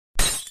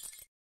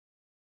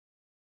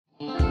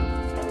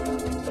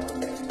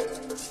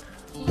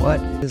What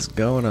is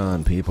going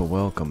on, people?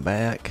 Welcome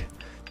back.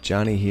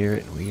 Johnny here,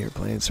 and we are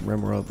playing some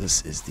RimWorld.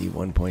 This is the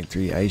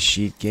 1.3 ice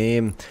sheet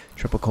game.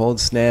 Triple cold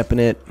snapping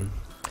it.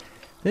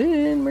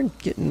 And we're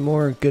getting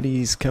more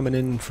goodies coming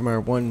in from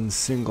our one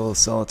single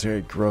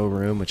solitary grow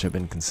room, which I've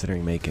been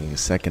considering making a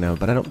second of,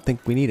 but I don't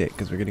think we need it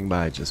because we're getting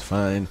by just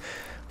fine.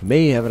 We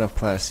may have enough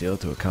plasteel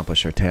to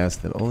accomplish our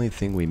task. The only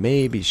thing we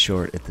may be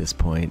short at this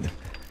point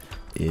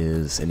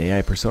is an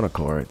AI persona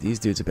core. These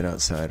dudes have been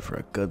outside for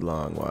a good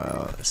long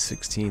while.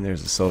 16,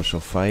 there's a social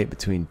fight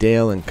between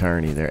Dale and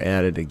Carney. They're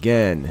at it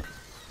again.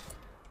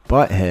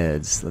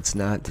 Buttheads, let's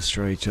not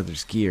destroy each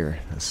other's gear.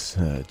 That's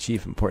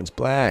Chief Importance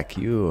Black,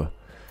 you.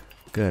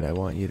 Good, I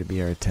want you to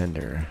be our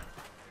tender.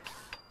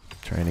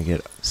 Trying to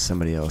get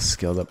somebody else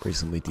skilled up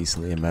recently,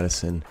 decently in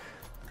medicine.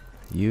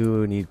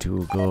 You need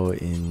to go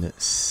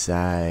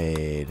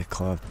inside.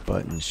 Cloth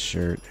button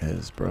shirt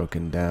has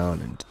broken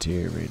down and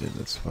deteriorated,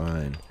 that's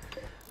fine.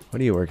 What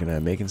are you working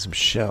on? Making some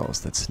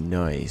shells. That's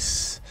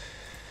nice.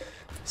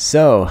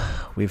 So,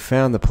 we've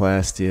found the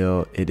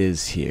plasteel. It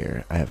is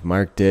here. I have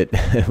marked it.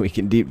 We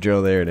can deep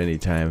drill there at any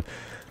time.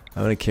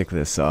 I'm going to kick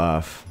this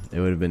off. It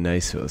would have been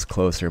nice if it was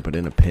closer, but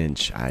in a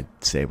pinch, I'd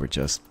say we're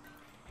just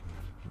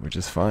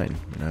fine.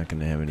 We're not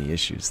going to have any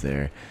issues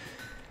there.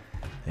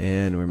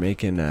 And we're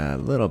making a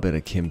little bit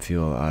of chem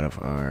fuel out of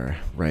our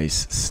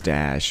rice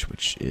stash,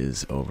 which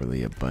is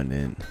overly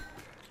abundant.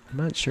 I'm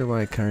not sure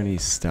why Carney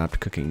stopped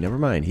cooking. Never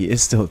mind, he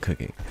is still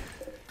cooking.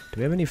 Do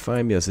we have any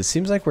fine meals? It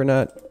seems like we're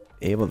not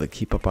able to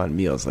keep up on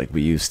meals like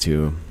we used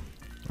to.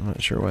 I'm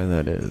not sure why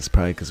that is.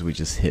 Probably because we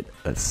just hit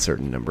a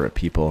certain number of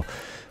people,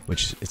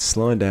 which it's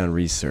slowing down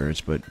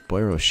research, but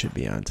Boyro should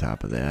be on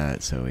top of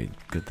that. So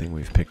good thing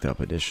we've picked up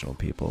additional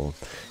people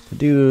to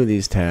do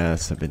these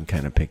tasks. I've been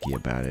kind of picky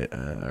about it.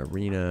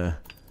 Arena,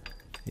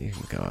 you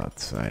can go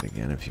outside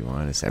again if you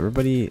want. It's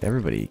everybody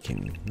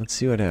can. Let's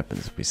see what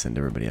happens if we send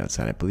everybody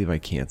outside. I believe I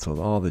canceled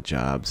all the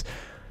jobs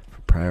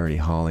for priority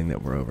hauling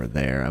that were over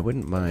there. I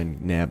wouldn't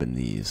mind nabbing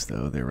these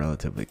though. They're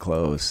relatively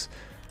close.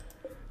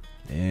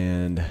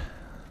 And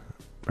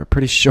we're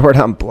pretty short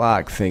on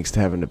block thanks to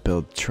having to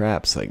build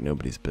traps like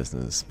nobody's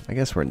business. I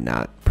guess we're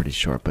not pretty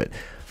short, but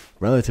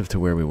relative to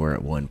where we were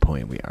at one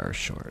point, we are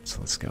short.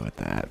 So let's go with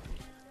that.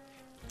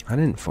 I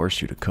didn't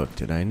force you to cook,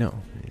 did I?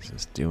 No. He's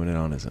just doing it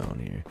on his own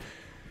here.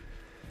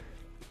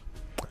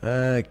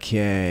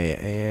 Okay,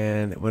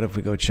 and what if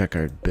we go check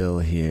our bill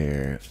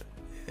here?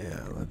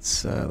 Yeah,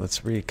 let's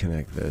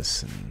reconnect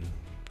this. And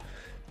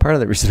part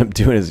of the reason I'm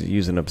doing is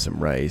using up some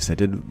rice. I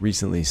did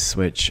recently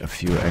switch a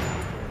few.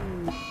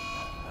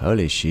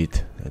 Holy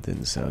shit, that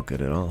didn't sound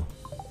good at all.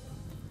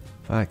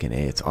 Fucking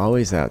A, it's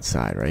always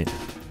outside, right?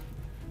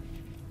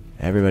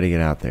 Everybody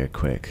get out there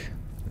quick.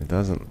 It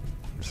doesn't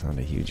sound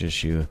a huge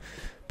issue.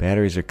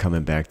 Batteries are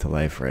coming back to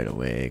life right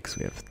away because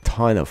we have a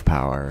ton of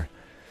power.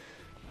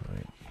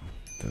 Right.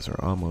 Those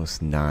are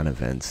almost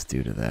non-events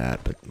due to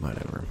that, but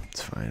whatever,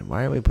 it's fine.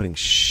 Why are we putting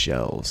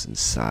shells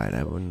inside?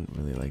 I wouldn't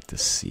really like to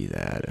see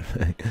that.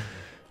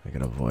 I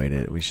can avoid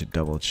it. We should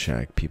double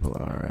check. People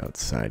are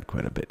outside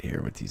quite a bit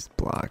here with these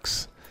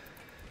blocks.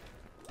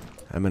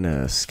 I'm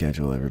gonna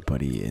schedule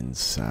everybody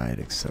inside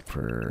except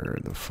for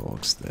the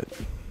folks that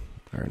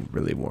are in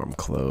really warm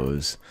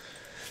clothes.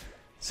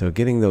 So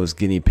getting those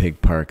guinea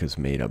pig parkas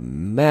made a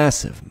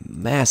massive,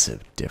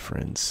 massive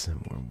difference.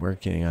 We're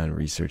working on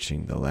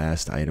researching the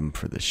last item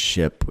for the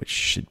ship, which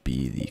should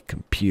be the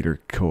computer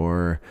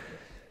core,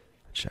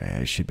 which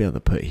I should be able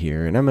to put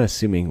here. And I'm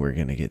assuming we're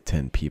going to get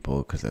 10 people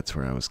because that's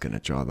where I was going to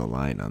draw the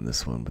line on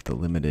this one. With the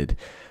limited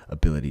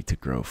ability to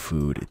grow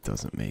food, it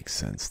doesn't make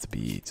sense to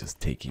be just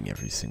taking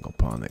every single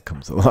pawn that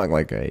comes along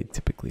like I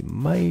typically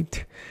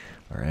might.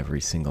 Or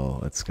every single,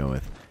 let's go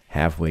with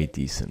halfway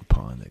decent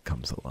pawn that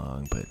comes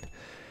along. But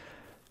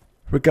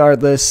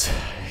regardless,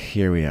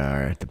 here we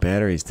are. The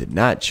batteries did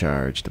not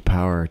charge. The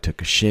power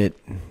took a shit.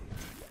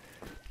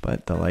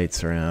 But the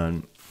lights are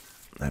on.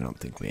 I don't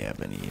think we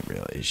have any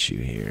real issue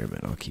here,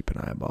 but I'll keep an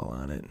eyeball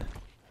on it.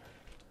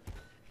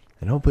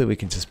 And hopefully we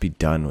can just be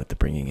done with the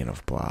bringing in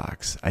of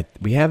blocks.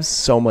 We have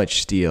so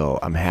much steel,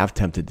 I'm half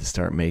tempted to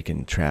start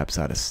making traps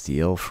out of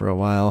steel for a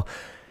while.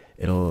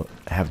 It'll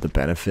have the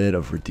benefit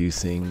of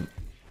reducing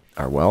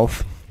our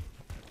wealth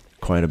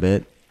quite a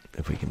bit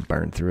if we can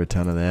burn through a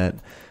ton of that.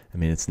 I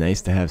mean, it's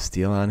nice to have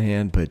steel on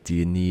hand, but do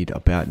you need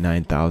about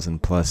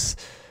 9,000 plus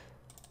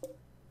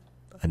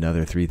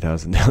another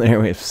 3,000 down there?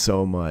 We have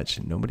so much.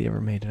 Nobody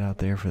ever made it out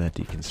there for that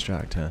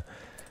deconstruct, huh?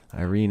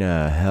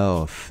 Irina,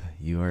 health,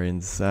 you are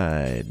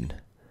inside.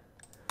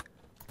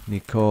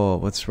 Nicole,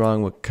 what's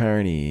wrong with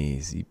Carney?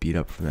 Is he beat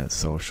up from that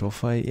social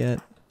fight yet?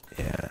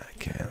 Yeah,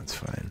 okay, that's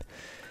fine.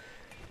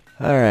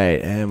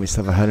 Alright, and we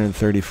still have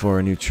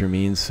 134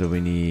 nutrimines, so we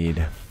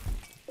need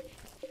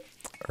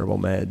herbal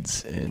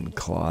meds and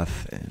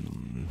cloth,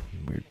 and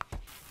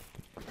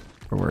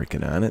we're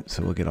working on it,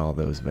 so we'll get all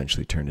those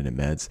eventually turned into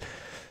meds.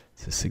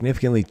 It's a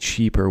significantly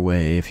cheaper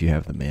way if you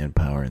have the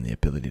manpower and the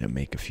ability to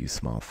make a few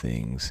small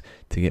things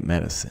to get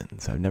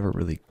medicines. I've never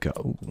really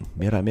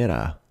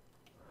Mira.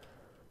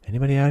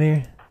 Anybody out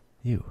here?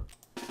 You.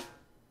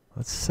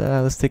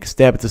 Let's take a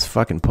stab at this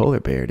fucking polar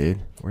bear, dude.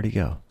 Where'd he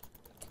go?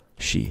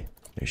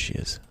 There she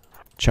is.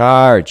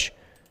 Charge!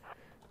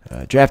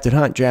 Drafted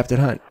hunt, drafted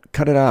hunt.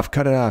 Cut it off,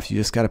 cut it off. You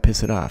just gotta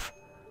piss it off.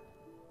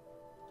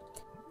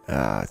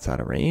 It's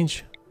out of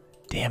range?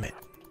 Damn it.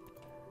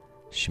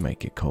 She might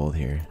get cold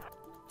here.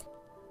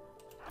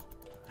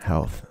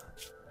 Health.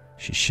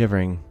 She's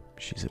shivering.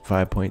 She's at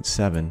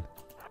 5.7.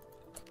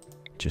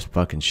 Just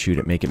fucking shoot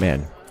it, make it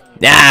mad.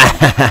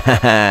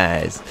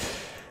 Nice!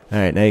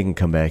 Alright, now you can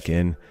come back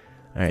in.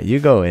 Alright, you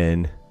go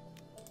in.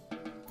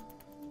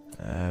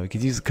 We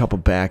could use a couple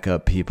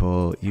backup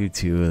people. You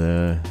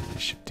two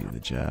should do the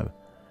job.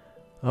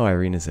 Oh,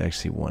 Irina's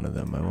actually one of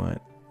them.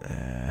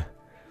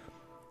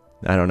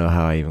 I don't know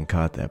how I even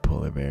caught that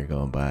polar bear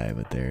going by,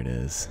 but there it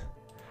is.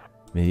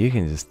 I mean, you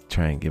can just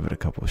try and give it a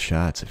couple of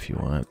shots if you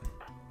want.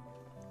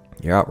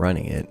 You're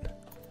outrunning it.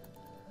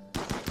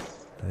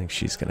 I think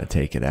she's going to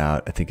take it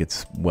out. I think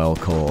it's well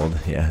cold.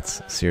 Yeah,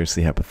 it's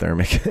seriously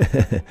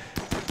hypothermic.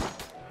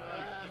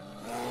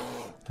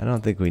 I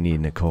don't think we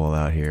need Nicole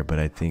out here, but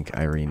I think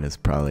Irina's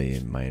probably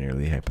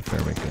minorly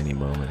hypothermic any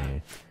moment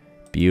here.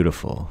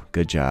 Beautiful.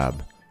 Good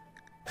job.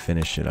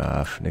 Finish it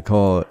off.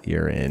 Nicole,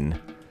 you're in.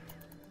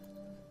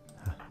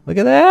 Look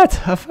at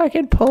that! A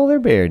fucking polar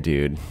bear,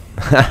 dude.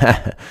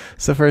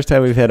 It's the first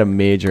time we've had a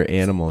major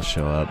animal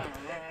show up.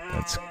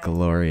 That's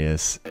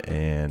glorious,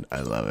 and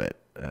I love it.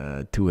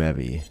 Too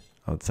heavy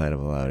outside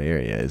of allowed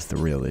area is the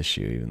real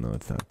issue, even though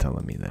it's not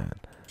telling me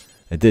that.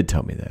 It did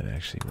tell me that,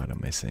 actually. What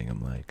am I saying?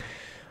 I'm like...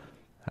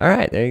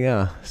 Alright, there you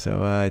go.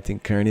 So I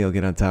think Kearney will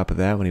get on top of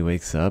that when he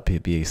wakes up. He'll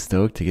be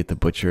stoked to get to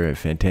butcher a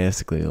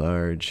fantastically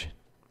large,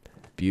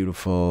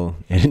 beautiful,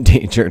 and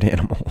endangered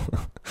animal.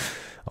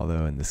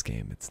 Although in this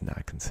game it's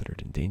not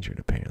considered endangered,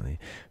 apparently.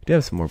 We do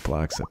have some more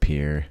blocks up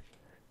here.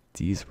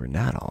 These were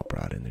not all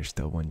brought in. There's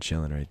still one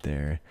chilling right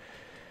there.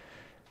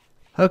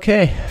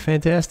 Okay,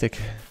 fantastic.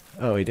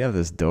 Oh, we do have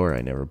this door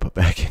I never put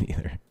back in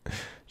either.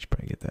 Should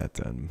probably get that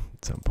done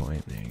at some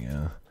point. There you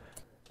go.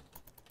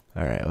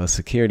 Alright, well,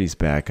 security's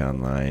back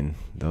online.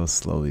 They'll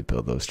slowly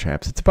build those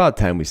traps. It's about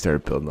time we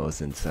started building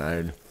those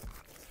inside.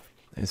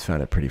 I just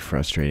found it pretty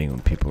frustrating when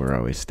people were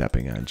always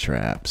stepping on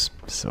traps.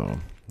 So,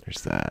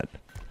 there's that.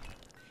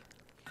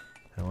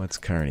 Now, what's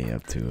Carney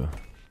up to?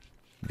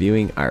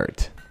 Viewing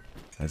art.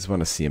 I just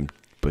want to see him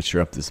butcher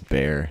up this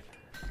bear.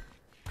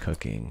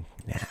 Cooking.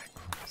 Nah,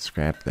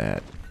 scrap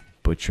that.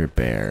 Butcher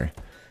bear.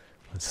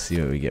 Let's see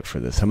what we get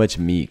for this. How much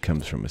meat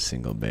comes from a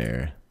single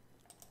bear?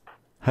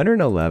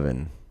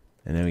 111.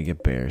 And then we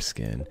get bear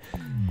skin.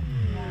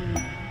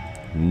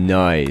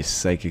 Nice.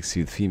 Psychic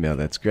Soothe female.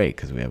 That's great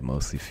because we have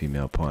mostly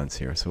female pawns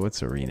here. So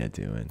what's Arena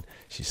doing?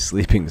 She's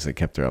sleeping because I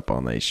kept her up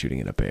all night shooting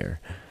at a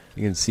bear.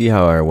 You can see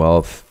how our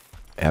wealth,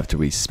 after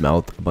we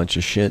smelt a bunch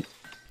of shit.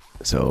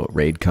 So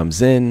raid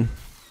comes in.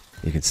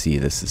 You can see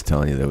this is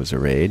telling you there was a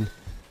raid.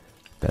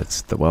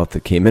 That's the wealth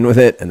that came in with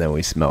it. And then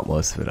we smelt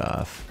most of it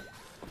off.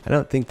 I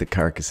don't think the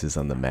carcasses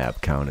on the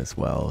map count as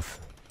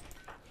wealth.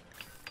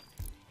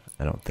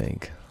 I don't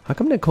think. How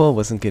come Nicole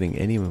wasn't getting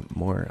any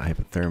more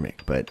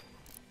hypothermic, but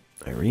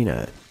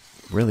Irina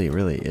really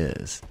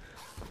is.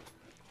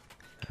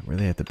 I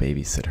really have to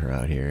babysit her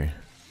out here.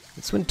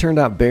 This one turned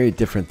out very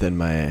different than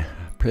my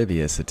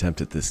previous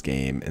attempt at this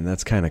game, and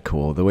that's kind of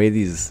cool. The way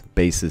these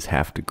bases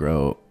have to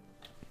grow,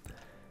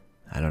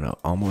 I don't know,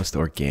 almost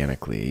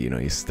organically. You know,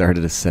 you start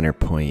at a center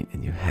point,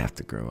 and you have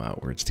to grow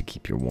outwards to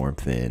keep your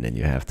warmth in, and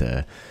you have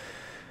to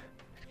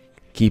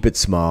keep it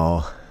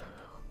small.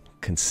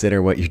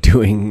 Consider what you're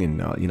doing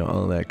and all, you know,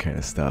 all that kind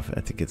of stuff.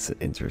 I think it's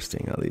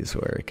interesting how these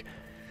work.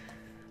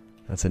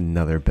 That's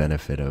another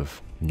benefit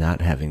of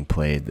not having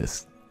played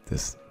this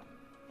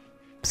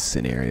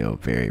scenario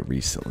very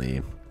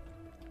recently.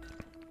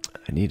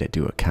 I need to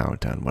do a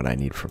count on what I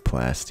need for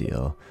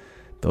plasteel.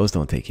 Those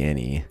don't take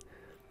any.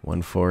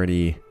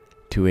 140,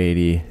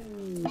 280.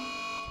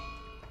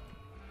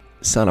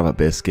 Son of a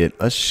biscuit.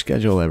 Let's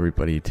schedule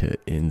everybody to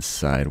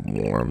inside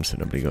warm so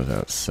nobody goes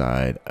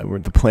outside.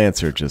 The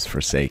plants are just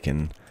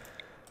forsaken.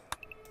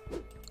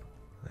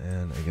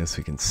 And I guess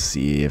we can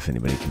see if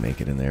anybody can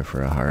make it in there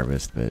for a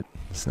harvest, but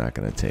it's not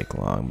going to take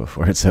long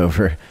before it's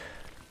over.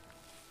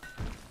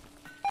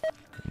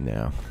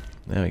 No.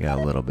 Now we got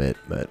a little bit,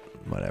 but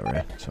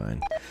whatever. It's fine.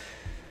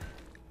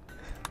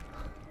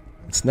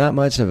 It's not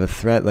much of a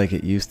threat like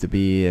it used to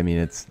be. I mean,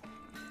 it's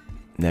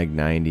neg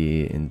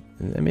 90, and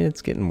I mean,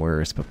 it's getting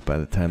worse, but by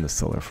the time the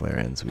solar flare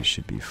ends, we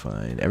should be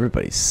fine.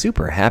 Everybody's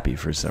super happy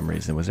for some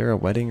reason. Was there a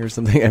wedding or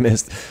something I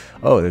missed?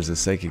 Oh, there's a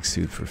psychic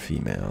suit for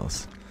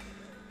females.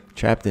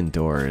 Trapped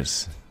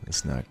indoors.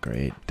 That's not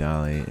great.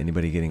 Dolly,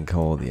 anybody getting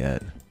cold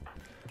yet?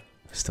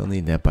 Still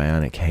need that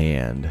bionic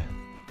hand.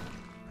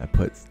 I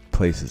put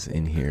places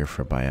in here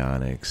for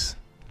bionics.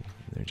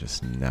 They're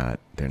just not,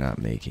 they're not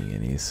making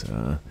any,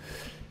 so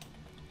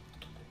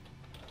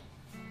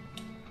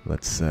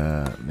let's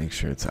make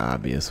sure it's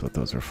obvious what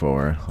those are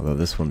for. Although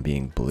this one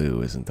being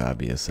blue isn't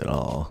obvious at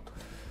all.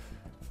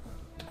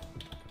 I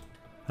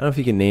don't know if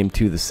you can name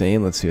two the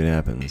same. Let's see what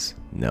happens.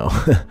 No.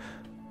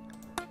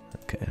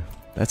 Okay.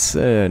 That's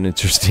an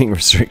interesting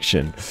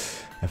restriction.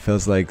 That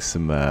feels like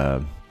some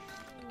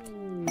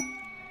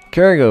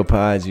cargo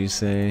pods, you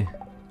say?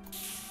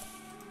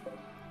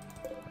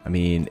 I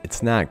mean,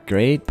 it's not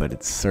great, but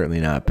it's certainly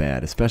not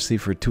bad, especially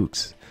for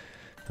Tukes.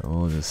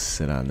 We'll just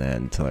sit on that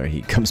until our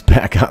heat comes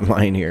back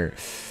online here.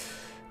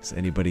 Is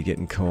anybody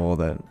getting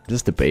cold? I'm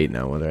just debating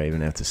now whether I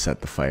even have to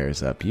set the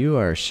fires up. You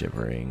are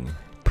shivering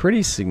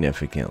pretty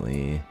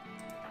significantly.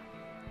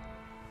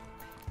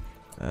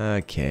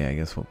 Okay, I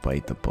guess we'll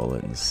bite the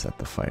bullet and set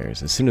the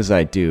fires. As soon as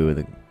I do,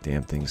 the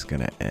damn thing's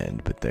gonna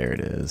end, but there it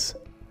is.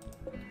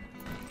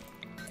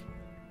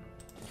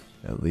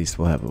 At least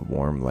we'll have a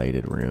warm,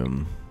 lighted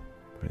room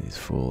for these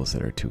fools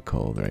that are too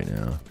cold right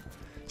now.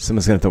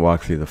 Someone's gonna have to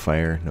walk through the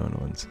fire. No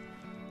one's.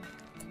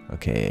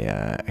 Okay,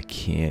 I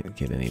can't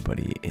get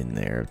anybody in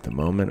there at the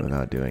moment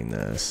without doing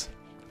this.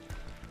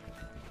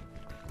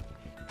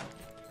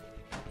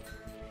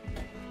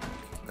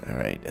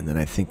 Alright, and then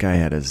I think I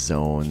had a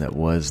zone that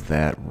was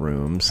that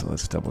room, so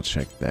let's double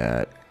check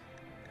that.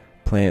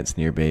 Plants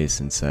near base,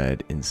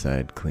 inside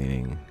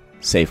cleaning.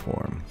 Safe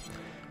warm.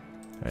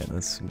 Alright,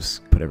 let's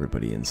just put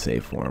everybody in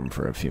safe warm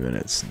for a few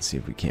minutes and see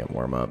if we can't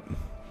warm up.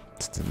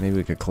 Maybe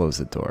we could close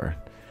the door.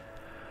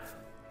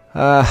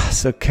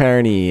 So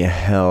Carney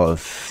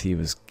health, he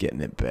was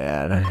getting it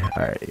bad.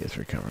 Alright, he is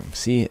recovering.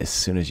 See, as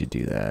soon as you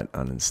do that,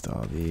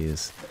 uninstall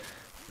these.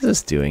 What is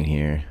this doing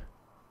here?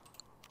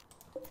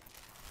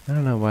 I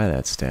don't know why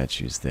that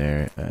statue's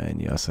there,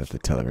 and you also have to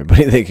tell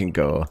everybody they can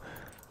go.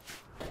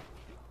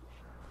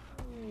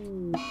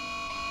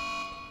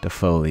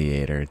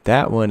 Defoliator.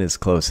 That one is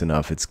close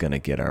enough. It's going to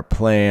get our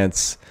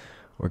plants.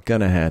 We're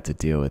going to have to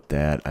deal with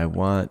that. I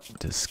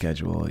want to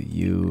schedule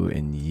you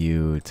and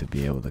you to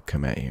be able to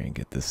come out here and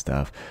get this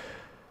stuff.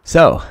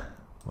 So,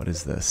 what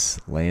is this?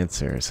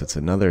 Lancer. So it's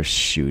another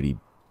shooty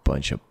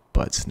bunch of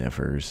butt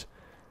sniffers.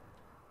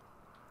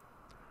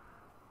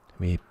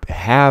 We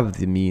have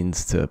the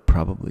means to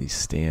probably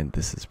stand.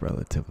 This is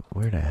relative.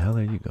 Where the hell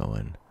are you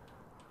going?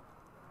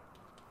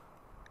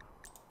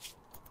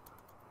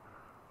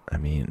 I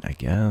mean, I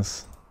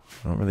guess.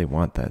 I don't really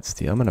want that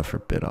steel. I'm going to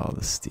forbid all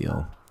the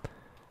steel.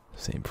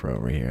 Same for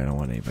over here. I don't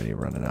want anybody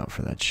running out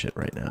for that shit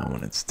right now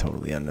when it's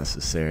totally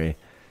unnecessary.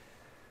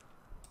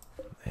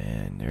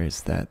 And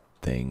there's that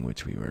thing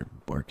which we were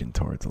working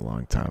towards a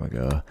long time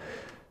ago.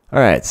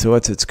 Alright, so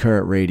what's its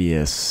current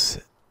radius?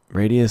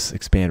 Radius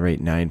expand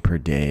rate 9 per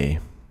day.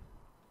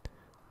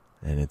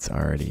 And it's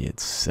already at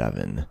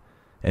 7.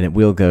 And it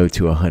will go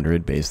to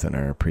 100 based on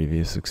our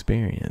previous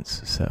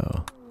experience.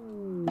 So,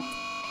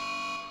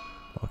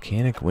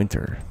 volcanic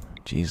winter.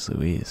 Jeez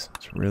Louise.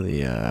 It's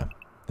really,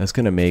 that's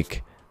going to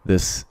make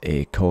this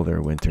a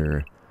colder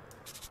winter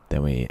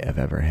than we have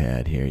ever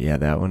had here. Yeah,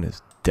 that one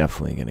is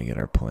definitely going to get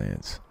our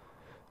plants.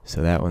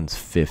 So that one's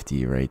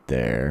 50 right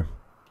there.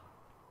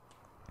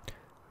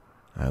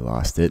 I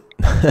lost it.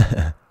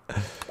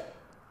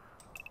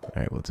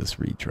 Alright, we'll just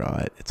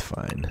redraw it. It's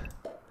fine.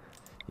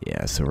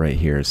 Yeah, so right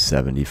here is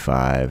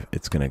 75.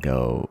 It's going to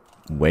go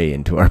way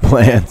into our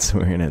plants.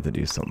 We're going to have to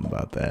do something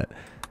about that.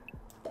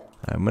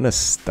 I'm going to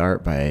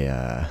start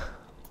by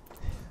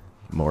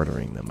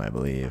mortaring them, I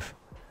believe.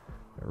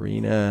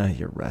 Arena,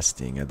 you're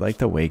resting. I'd like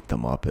to wake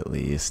them up at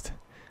least.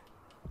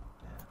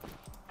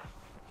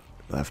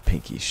 Left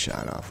pinky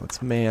shot off.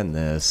 Let's man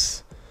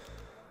this.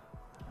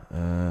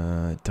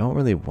 Don't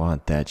really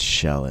want that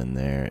shell in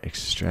there.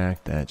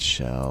 Extract that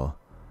shell.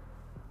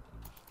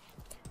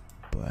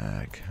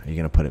 Black. Are you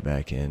going to put it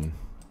back in?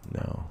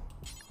 No.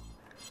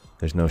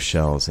 There's no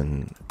shells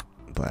in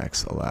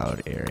Black's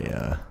allowed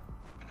area.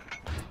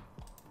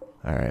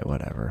 Alright,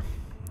 whatever.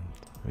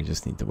 We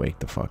just need to wake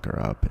the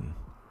fucker up and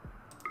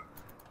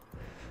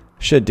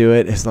should do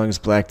it as long as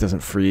Black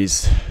doesn't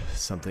freeze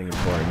something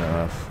important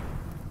enough.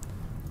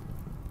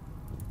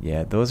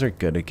 Yeah, those are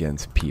good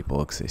against people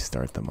because they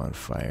start them on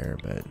fire,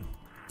 but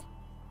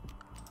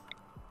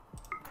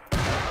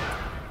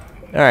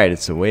alright,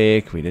 it's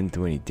awake. We didn't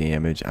do any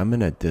damage. I'm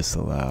gonna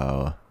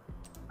disallow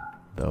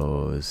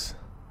those.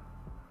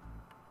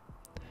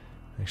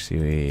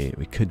 Actually,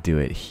 we could do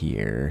it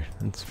here.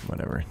 It's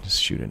whatever.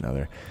 Just shoot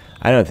another.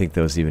 I don't think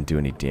those even do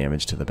any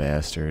damage to the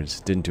bastards.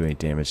 Didn't do any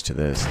damage to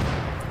this.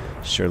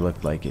 Sure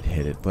looked like it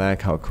hit it.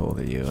 Black, how cold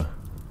are you?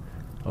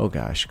 Oh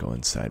gosh, go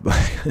inside,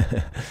 Black.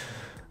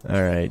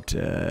 Alright,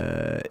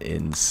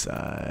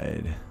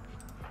 inside.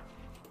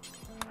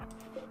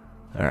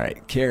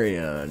 Alright, carry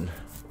on.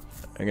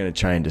 I'm going to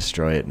try and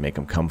destroy it and make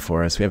them come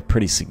for us. We have a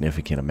pretty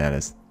significant amount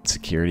of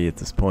security at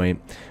this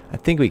point. I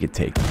think we could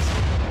take these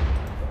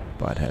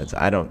buttheads.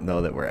 I don't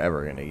know that we're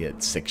ever going to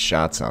get 6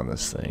 shots on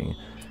this thing.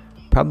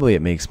 Probably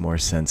it makes more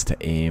sense to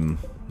aim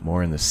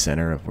more in the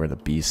center of where the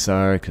beasts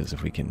are, because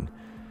if we can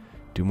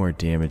do more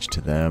damage to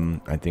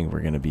them, I think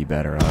we're going to be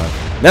better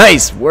off.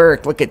 Nice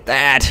work! Look at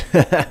that!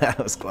 That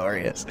was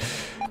glorious.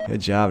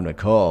 Good job,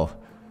 Nicole.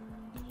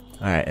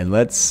 Alright, and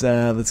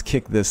let's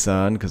kick this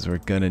on, because we're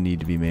going to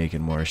need to be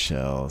making more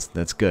shells.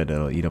 That's good.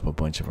 That'll eat up a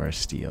bunch of our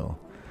steel.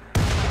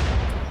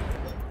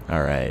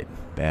 Alright,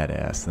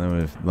 badass.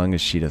 As long as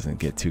she doesn't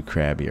get too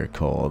crabby or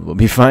cold, we'll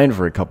be fine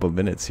for a couple of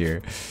minutes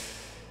here.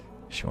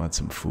 She wants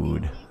some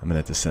food. I'm gonna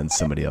have to send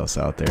somebody else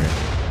out there.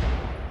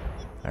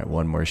 Alright,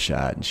 one more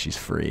shot and she's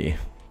free.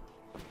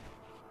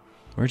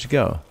 Where'd you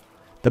go?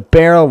 The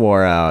barrel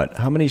wore out.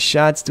 How many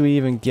shots do we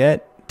even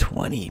get?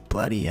 20.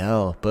 Bloody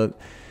hell. But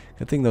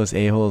good thing those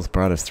a-holes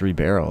brought us 3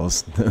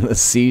 barrels. The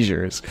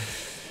seizures.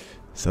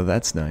 So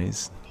that's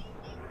nice.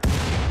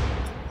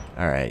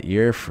 Alright,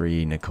 you're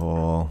free,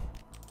 Nicole.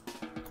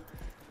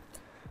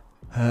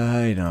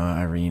 I know,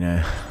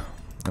 Irina.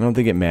 I don't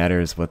think it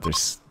matters what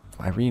there's...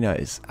 Irina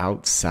is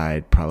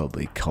outside,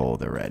 probably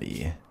cold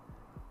already.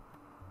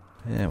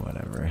 Eh,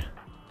 whatever.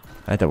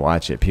 I have to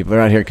watch it. People are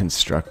out here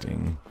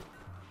constructing.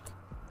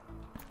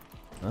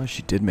 Oh,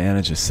 she did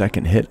manage a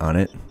second hit on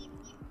it.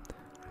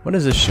 What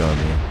does this show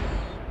me?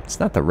 It's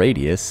not the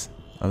radius.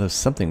 Although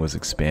something was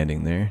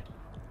expanding there.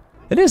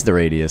 It is the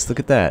radius.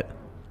 Look at that.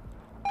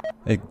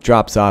 It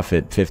drops off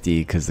at 50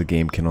 because the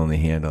game can only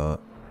handle...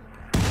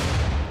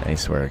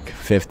 Nice work.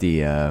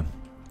 50,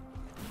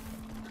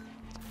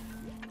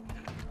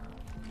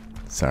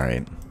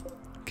 Sorry.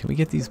 Can we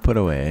get these put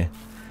away?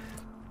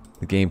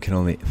 The game can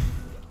only...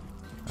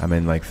 I'm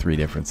in like 3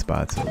 different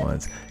spots at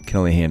once. Can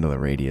only handle a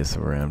radius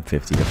of around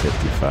 50 to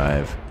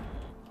 55.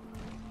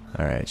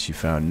 Alright, she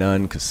found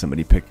none because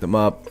somebody picked them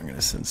up. I'm going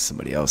to send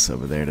somebody else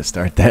over there to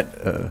start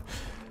that.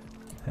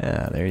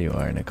 Yeah, there you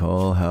are,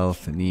 Nicole.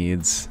 Health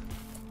needs.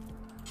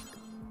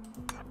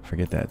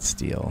 Forget that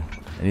steel.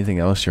 Anything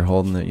else you're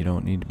holding that you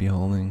don't need to be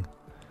holding?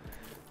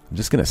 I'm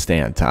just going to stay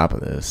on top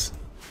of this.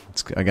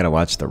 I got to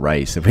watch the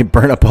rice. If we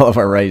burn up all of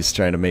our rice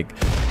trying to make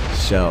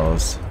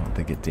shells, I don't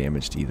think it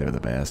damaged either of the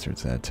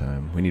bastards that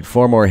time. We need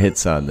 4 more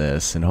hits on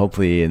this, and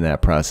hopefully in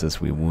that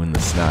process we wound the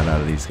snot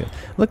out of these guys.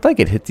 Looked like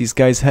it hit these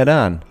guys head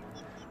on.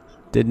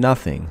 Did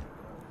nothing.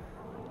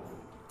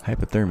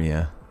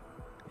 Hypothermia.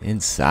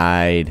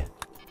 Inside.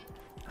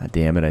 Ah,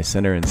 damn it, I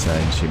sent her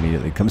inside and she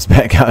immediately comes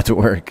back out to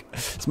work.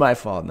 It's my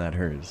fault, not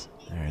hers.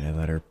 Alright, I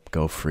let her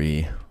go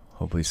free.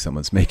 Hopefully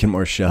someone's making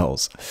more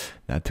shells.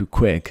 Not too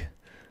quick.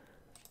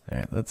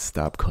 Alright, let's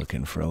stop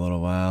cooking for a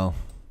little while.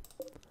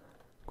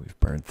 We've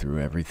burned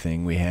through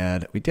everything we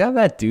had. We do have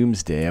that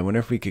doomsday. I wonder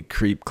if we could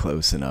creep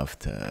close enough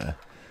to...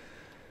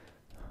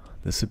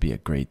 This would be a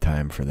great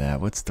time for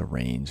that. What's the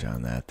range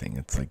on that thing?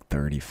 It's like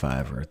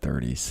 35 or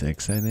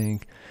 36, I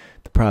think.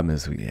 The problem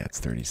is, yeah, it's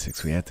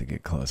 36. We have to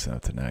get close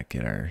enough to not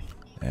get our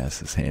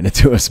asses handed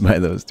to us by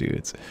those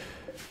dudes.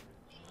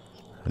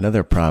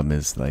 Another problem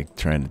is like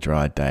trying to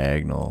draw a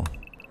diagonal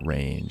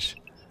range.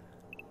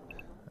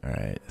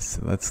 Alright,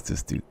 so let's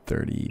just do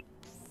 35.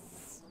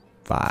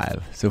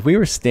 So if we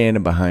were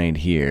standing behind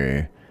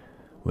here,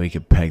 we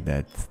could peg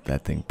that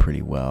thing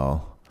pretty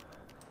well.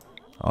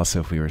 Also,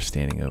 if we were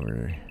standing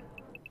over...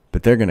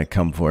 But they're going to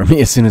come for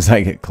me as soon as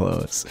I get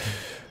close.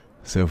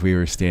 So if we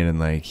were standing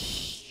like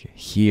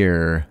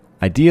here,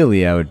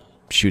 ideally I would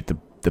shoot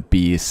the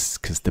beasts,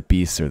 because the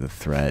beasts are the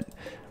threat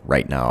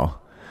right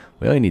now.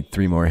 We only need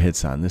 3 more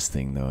hits on this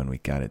thing though, and we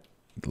got it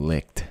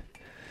licked.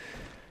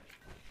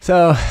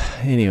 So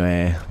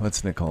anyway,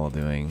 what's Nicole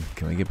doing?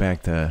 Can we get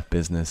back to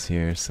business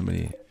here?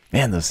 Somebody...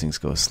 Man, those things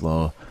go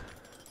slow.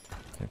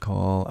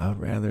 Nicole, I would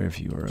rather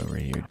if you were over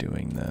here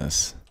doing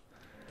this.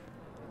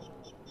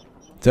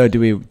 So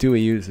do we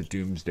use a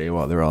doomsday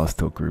while they're all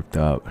still grouped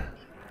up?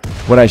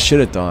 What I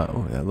should have done...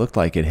 Oh, that looked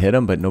like it hit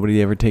them, but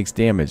nobody ever takes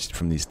damage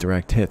from these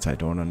direct hits. I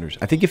don't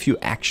understand. I think if you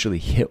actually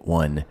hit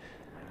one...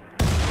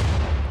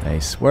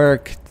 Nice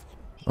work.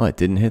 Oh, it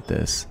didn't hit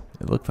this.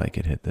 It looked like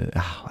it hit the...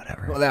 Ah,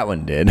 whatever. Well, that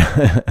one did.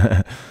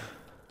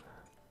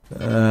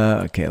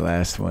 Okay,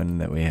 last one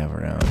that we have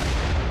around.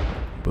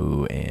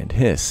 Boo and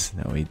hiss.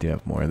 Now we do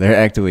have more. They're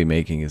actively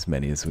making as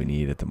many as we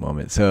need at the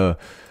moment. So...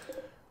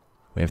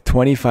 We have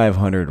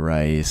 2,500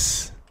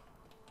 rice,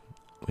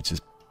 which is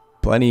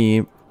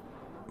plenty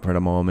for the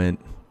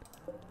moment.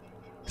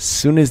 As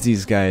soon as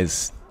these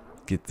guys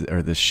get,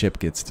 or the ship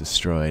gets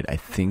destroyed, I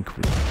think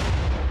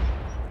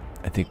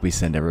we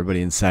send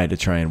everybody inside to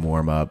try and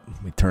warm up.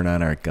 We turn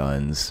on our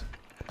guns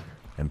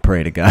and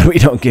pray to God we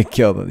don't get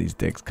killed when these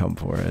dicks come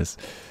for us.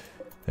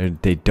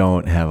 They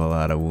don't have a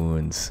lot of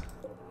wounds.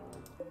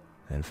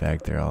 In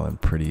fact, they're all in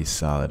pretty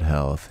solid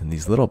health. And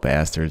these little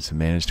bastards have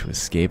managed to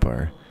escape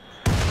our...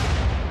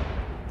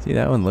 See,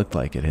 that one looked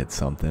like it hit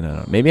something. I don't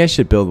know. Maybe I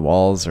should build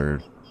walls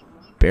or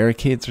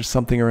barricades or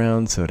something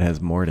around so it has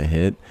more to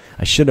hit.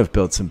 I should have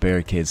built some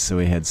barricades so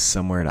we had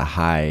somewhere to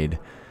hide.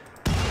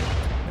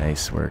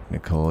 Nice work,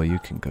 Nicole. You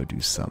can go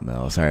do something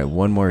else. All right,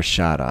 one more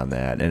shot on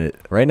that. And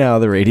right now,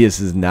 the radius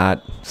is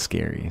not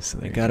scary. So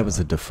thank God it was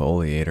a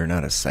defoliator,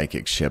 not a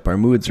psychic ship. Our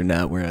moods are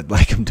not where I'd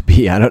like them to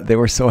be. They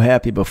were so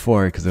happy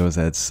before because there was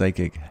that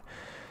psychic...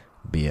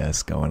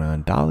 BS going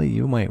on. Dolly,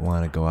 you might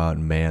want to go out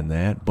and man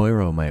that.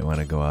 Boyro might want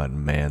to go out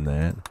and man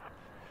that.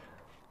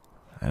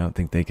 I don't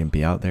think they can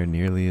be out there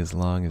nearly as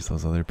long as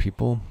those other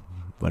people,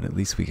 but at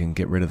least we can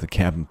get rid of the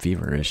cabin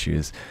fever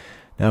issues.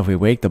 Now if we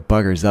wake the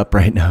buggers up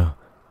right now,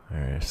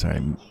 or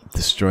sorry,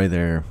 destroy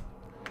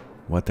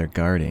what they're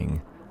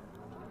guarding.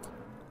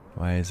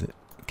 Why is it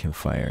can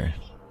fire?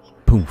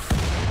 Poof.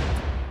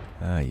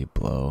 Ah, you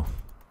blow.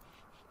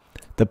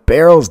 The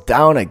barrel's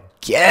down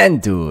again,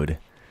 dude.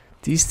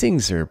 These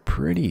things are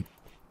pretty,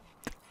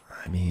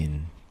 I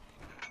mean,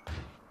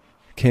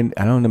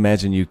 I don't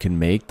imagine you can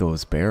make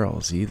those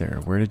barrels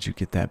either. Where did you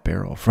get that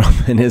barrel from?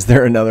 And is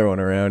there another one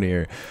around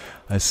here?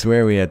 I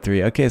swear we had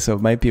 3. Okay, so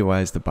it might be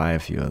wise to buy a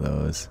few of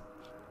those.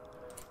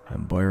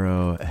 And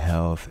borrow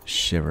health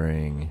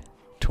shivering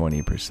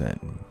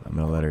 20%. I'm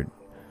gonna let her.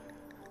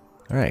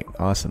 All right,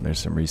 awesome. There's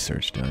some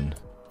research done.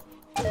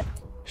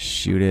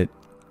 Shoot it.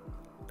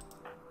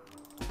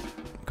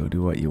 Go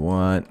do what you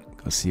want.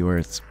 Go see where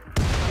it's.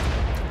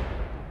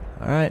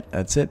 All right,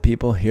 that's it,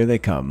 people. Here they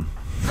come.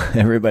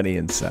 Everybody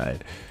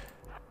inside.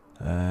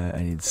 I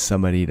need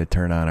somebody to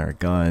turn on our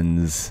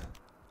guns.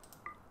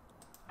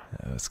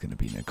 It's gonna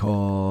be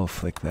Nicole.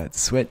 Flick that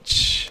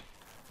switch.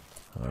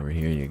 Over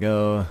here you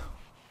go.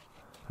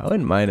 I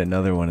wouldn't mind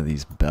another one of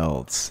these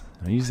belts.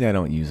 Usually I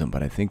don't use them,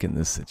 but I think in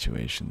this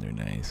situation they're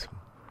nice.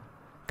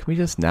 Can we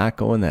just not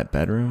go in that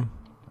bedroom?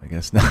 I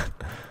guess not.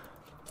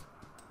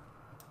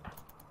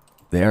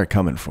 They are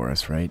coming for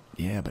us, right?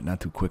 Yeah, but not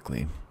too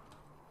quickly.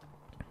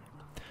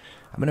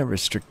 I'm gonna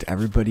restrict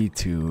everybody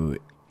to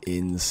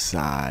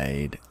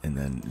inside and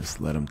then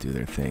just let them do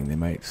their thing. They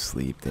might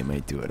sleep, they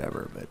might do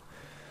whatever, but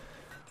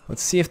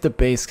let's see if the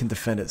base can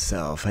defend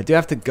itself. I do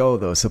have to go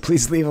though, so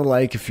please leave a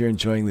like if you're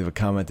enjoying. Leave a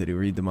comment. I do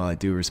read them all. I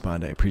do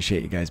respond. I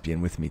appreciate you guys being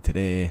with me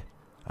today.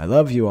 I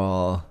love you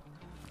all.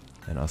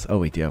 And oh,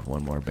 we do have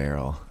one more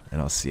barrel,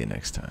 and I'll see you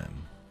next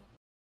time.